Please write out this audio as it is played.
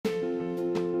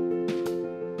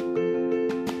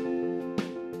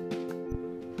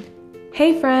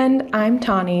Hey friend, I'm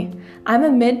Tawny. I'm a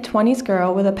mid-20s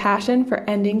girl with a passion for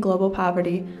ending global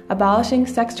poverty, abolishing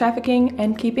sex trafficking,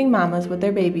 and keeping mamas with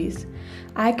their babies.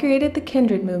 I created the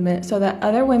Kindred movement so that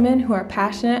other women who are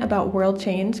passionate about world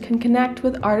change can connect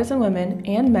with artisan women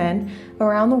and men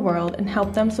around the world and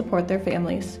help them support their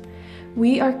families.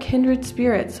 We are kindred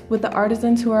spirits with the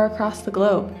artisans who are across the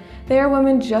globe. They are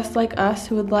women just like us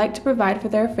who would like to provide for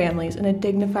their families in a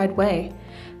dignified way.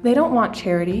 They don't want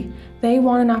charity, they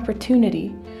want an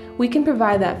opportunity. We can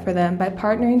provide that for them by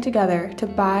partnering together to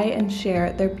buy and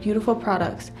share their beautiful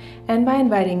products and by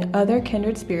inviting other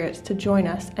kindred spirits to join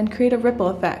us and create a ripple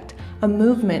effect, a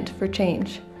movement for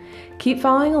change. Keep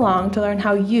following along to learn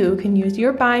how you can use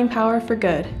your buying power for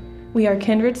good. We are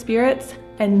kindred spirits,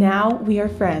 and now we are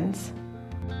friends.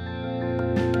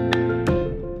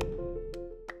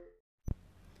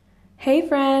 Hey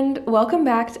friend, welcome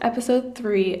back to episode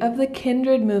 3 of the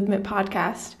Kindred Movement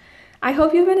podcast. I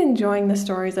hope you've been enjoying the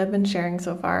stories I've been sharing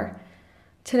so far.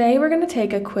 Today we're going to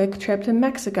take a quick trip to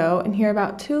Mexico and hear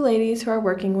about 2 ladies who are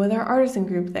working with our artisan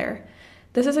group there.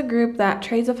 This is a group that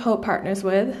Trades of Hope partners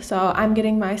with, so I'm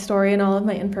getting my story and all of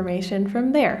my information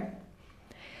from there.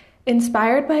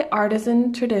 Inspired by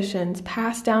artisan traditions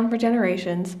passed down for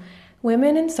generations,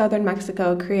 women in southern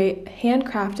Mexico create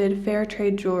handcrafted fair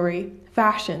trade jewelry,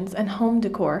 fashions, and home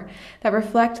decor that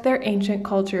reflect their ancient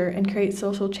culture and create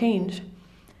social change.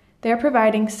 They are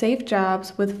providing safe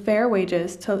jobs with fair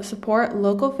wages to support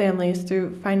local families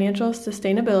through financial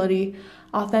sustainability,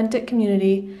 authentic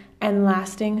community, and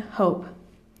lasting hope.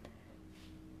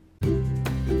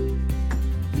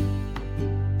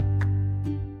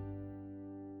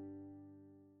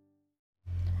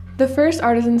 The first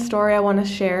artisan story I want to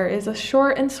share is a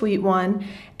short and sweet one,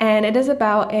 and it is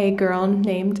about a girl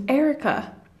named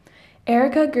Erica.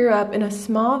 Erica grew up in a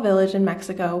small village in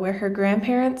Mexico where her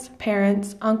grandparents,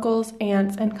 parents, uncles,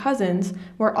 aunts, and cousins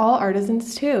were all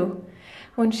artisans too.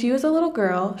 When she was a little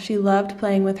girl, she loved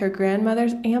playing with her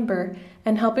grandmother's amber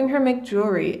and helping her make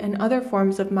jewelry and other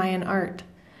forms of Mayan art.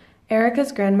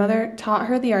 Erica's grandmother taught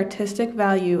her the artistic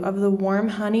value of the warm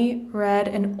honey, red,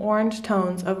 and orange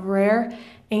tones of rare,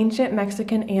 ancient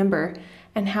Mexican amber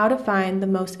and how to find the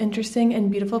most interesting and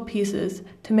beautiful pieces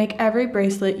to make every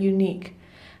bracelet unique.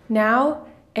 Now,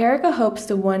 Erica hopes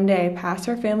to one day pass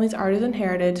her family's artisan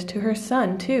heritage to her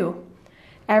son, too.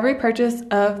 Every purchase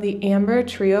of the Amber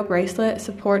Trio bracelet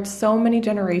supports so many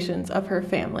generations of her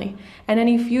family, and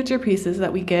any future pieces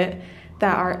that we get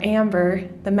that are amber,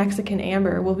 the Mexican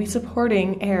amber, will be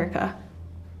supporting Erica.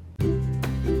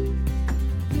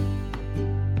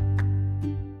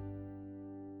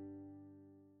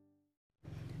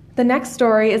 The next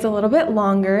story is a little bit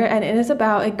longer, and it is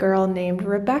about a girl named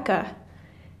Rebeca.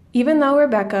 Even though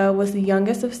Rebeca was the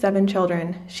youngest of 7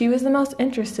 children, she was the most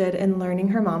interested in learning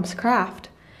her mom's craft.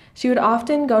 She would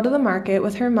often go to the market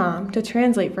with her mom to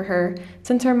translate for her,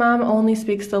 since her mom only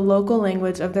speaks the local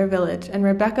language of their village, and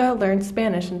Rebeca learned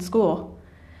Spanish in school.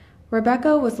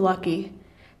 Rebeca was lucky.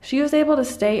 She was able to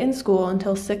stay in school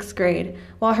until 6th grade,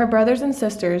 while her brothers and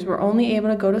sisters were only able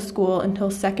to go to school until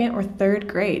 2nd or 3rd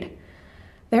grade.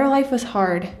 Their life was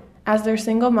hard, as their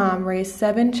single mom raised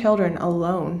 7 children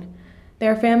alone.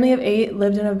 Their family of 8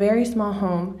 lived in a very small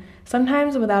home,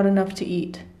 sometimes without enough to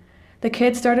eat. The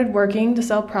kids started working to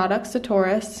sell products to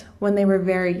tourists when they were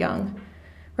very young.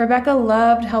 Rebeca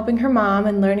loved helping her mom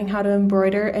and learning how to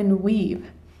embroider and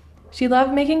weave. She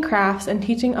loved making crafts and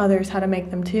teaching others how to make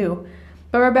them too.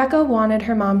 But Rebeca wanted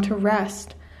her mom to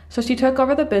rest, so she took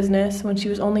over the business when she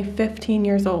was only 15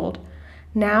 years old.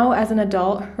 Now, as an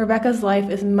adult, Rebeca's life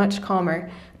is much calmer,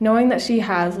 knowing that she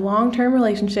has long-term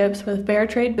relationships with fair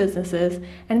trade businesses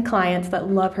and clients that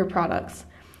love her products.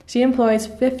 She employs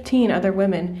 15 other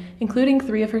women, including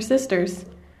 3 of her sisters.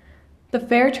 The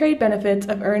fair trade benefits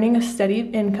of earning a steady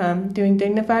income doing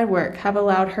dignified work have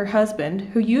allowed her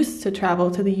husband, who used to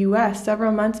travel to the U.S.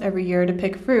 several months every year to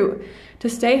pick fruit, to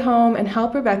stay home and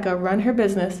help Rebeca run her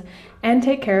business and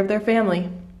take care of their family.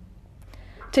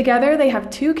 Together, they have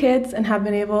 2 kids and have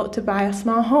been able to buy a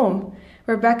small home.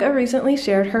 Rebeca recently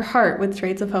shared her heart with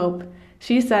Trades of Hope.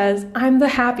 She says, "I'm the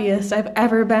happiest I've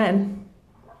ever been."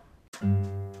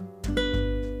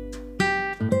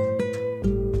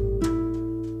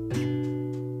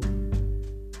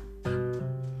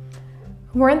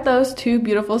 Weren't those 2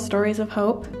 beautiful stories of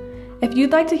hope? If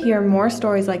you'd like to hear more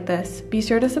stories like this, be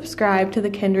sure to subscribe to the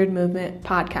Kindred Movement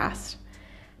podcast.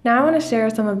 Now I want to share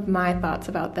some of my thoughts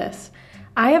about this.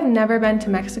 I have never been to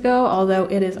Mexico, although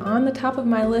it is on the top of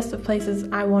my list of places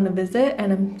I want to visit,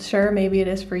 and I'm sure maybe it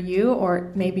is for you,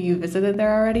 or maybe you visited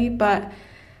there already, but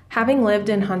Having lived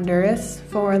in Honduras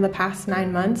for the past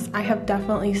 9 months, I have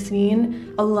definitely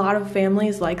seen a lot of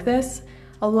families like this,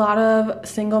 a lot of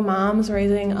single moms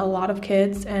raising a lot of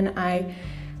kids, and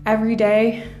every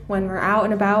day when we're out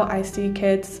and about, I see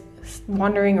kids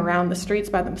wandering around the streets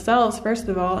by themselves, first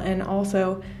of all, and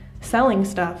also selling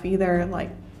stuff, either like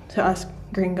to us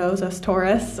gringos, us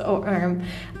tourists,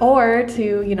 or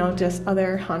to, just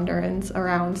other Hondurans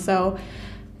around. So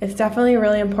it's definitely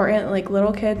really important. Like,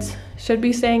 little kids should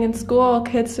be staying in school.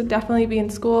 Kids should definitely be in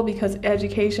school because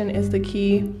education is the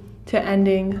key to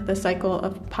ending the cycle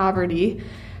of poverty.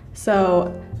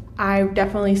 So I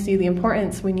definitely see the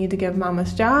importance. We need to give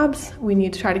mamas jobs. We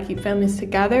need to try to keep families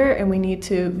together, and we need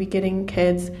to be getting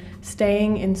kids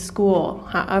staying in school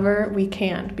however we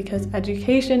can, because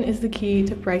education is the key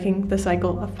to breaking the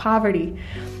cycle of poverty.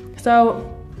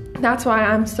 So that's why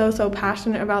I'm so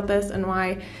passionate about this, and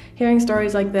why hearing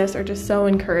stories like this are just so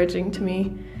encouraging to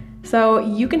me. So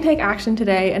you can take action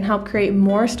today and help create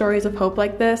more stories of hope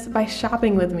like this by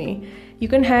shopping with me. You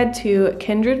can head to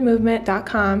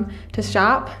kindredmovement.com to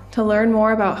shop, to learn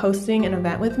more about hosting an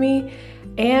event with me,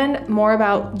 and more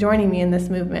about joining me in this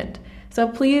movement. So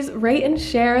please rate and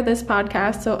share this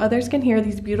podcast so others can hear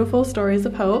these beautiful stories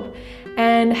of hope,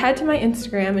 and head to my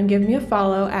Instagram and give me a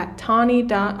follow at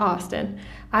tawny.austin.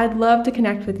 I'd love to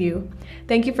connect with you.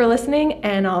 Thank you for listening,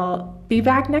 and I'll be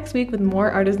back next week with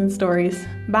more artisan stories.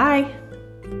 Bye!